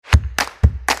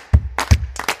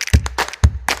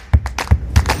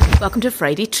Welcome to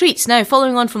Friday Treats. Now,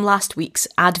 following on from last week's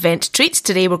Advent Treats,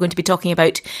 today we're going to be talking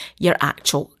about your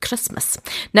actual Christmas.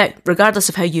 Now, regardless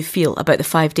of how you feel about the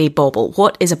 5-day bauble,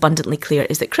 what is abundantly clear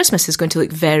is that Christmas is going to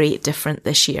look very different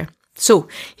this year. So,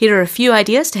 here are a few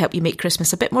ideas to help you make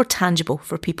Christmas a bit more tangible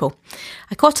for people.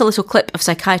 I caught a little clip of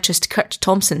psychiatrist Kurt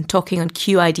Thompson talking on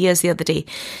Q Ideas the other day.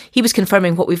 He was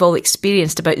confirming what we've all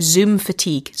experienced about Zoom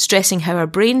fatigue, stressing how our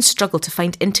brains struggle to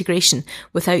find integration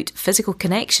without physical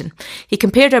connection. He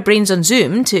compared our brains on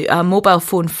Zoom to a mobile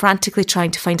phone frantically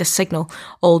trying to find a signal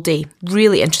all day.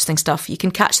 Really interesting stuff. You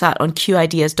can catch that on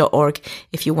qideas.org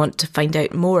if you want to find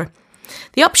out more.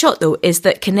 The upshot, though, is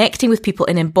that connecting with people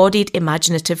in embodied,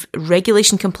 imaginative,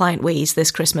 regulation-compliant ways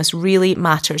this Christmas really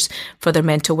matters for their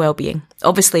mental well-being.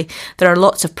 Obviously, there are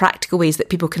lots of practical ways that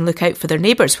people can look out for their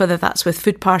neighbours, whether that's with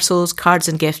food parcels, cards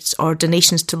and gifts, or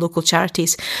donations to local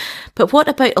charities. But what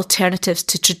about alternatives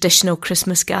to traditional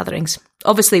Christmas gatherings?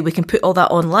 Obviously, we can put all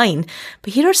that online,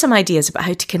 but here are some ideas about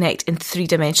how to connect in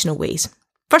three-dimensional ways.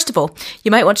 First of all,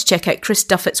 you might want to check out Chris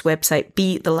Duffett's website,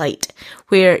 Be the Light,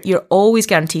 where you're always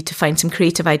guaranteed to find some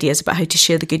creative ideas about how to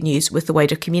share the good news with the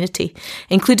wider community.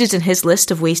 Included in his list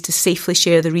of ways to safely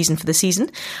share the reason for the season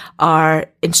are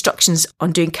instructions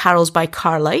on doing carols by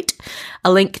Carlight,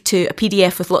 a link to a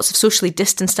PDF with lots of socially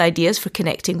distanced ideas for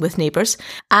connecting with neighbours,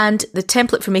 and the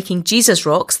template for making Jesus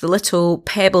rocks, the little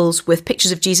pebbles with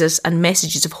pictures of Jesus and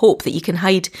messages of hope that you can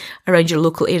hide around your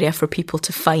local area for people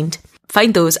to find.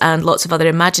 Find those and lots of other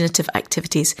imaginative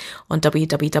activities on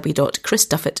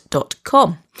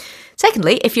www.chrisduffett.com.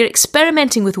 Secondly, if you're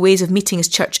experimenting with ways of meeting as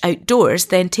church outdoors,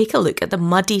 then take a look at the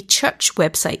Muddy Church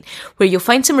website, where you'll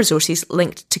find some resources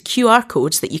linked to QR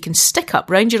codes that you can stick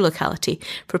up around your locality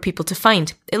for people to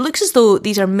find. It looks as though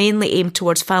these are mainly aimed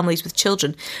towards families with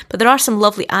children, but there are some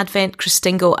lovely Advent,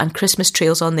 Christingle and Christmas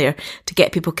trails on there to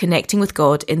get people connecting with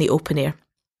God in the open air.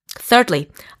 Thirdly,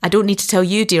 I don't need to tell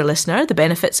you, dear listener, the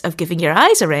benefits of giving your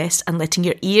eyes a rest and letting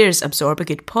your ears absorb a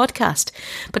good podcast.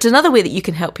 But another way that you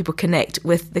can help people connect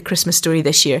with the Christmas story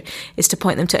this year is to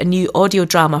point them to a new audio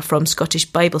drama from Scottish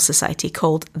Bible Society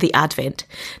called The Advent.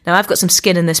 Now, I've got some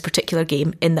skin in this particular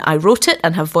game in that I wrote it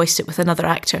and have voiced it with another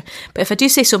actor, but if I do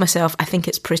say so myself, I think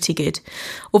it's pretty good.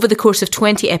 Over the course of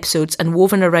 20 episodes and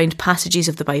woven around passages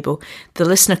of the Bible, the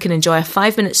listener can enjoy a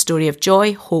 5-minute story of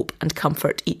joy, hope and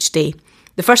comfort each day.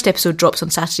 The first episode drops on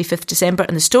Saturday 5th December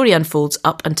and the story unfolds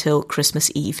up until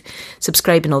Christmas Eve.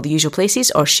 Subscribe in all the usual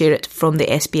places or share it from the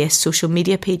SBS social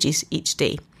media pages each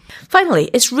day. Finally,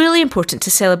 it's really important to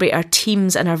celebrate our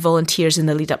teams and our volunteers in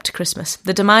the lead up to Christmas.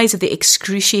 The demise of the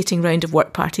excruciating round of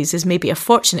work parties is maybe a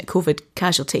fortunate COVID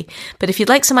casualty, but if you'd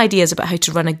like some ideas about how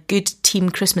to run a good team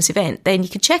Christmas event, then you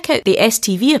can check out the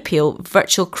STV Appeal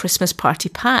Virtual Christmas Party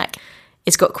Pack.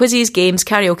 It's got quizzes, games,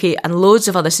 karaoke and loads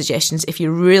of other suggestions if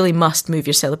you really must move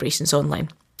your celebrations online.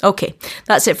 Okay,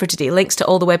 that's it for today. Links to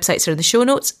all the websites are in the show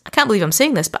notes. I can't believe I'm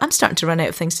saying this, but I'm starting to run out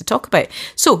of things to talk about.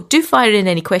 So do fire in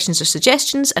any questions or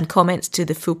suggestions and comments to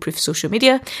the Foolproof social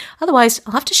media. Otherwise,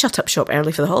 I'll have to shut up shop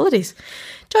early for the holidays.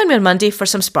 Join me on Monday for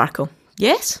some sparkle.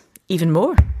 Yes, even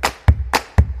more.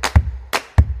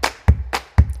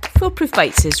 Foolproof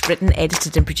Bites is written,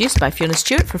 edited and produced by Fiona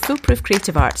Stewart for Foolproof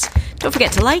Creative Arts. Don't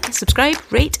forget to like, subscribe,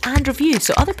 rate and review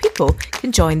so other people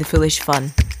can join the foolish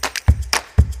fun.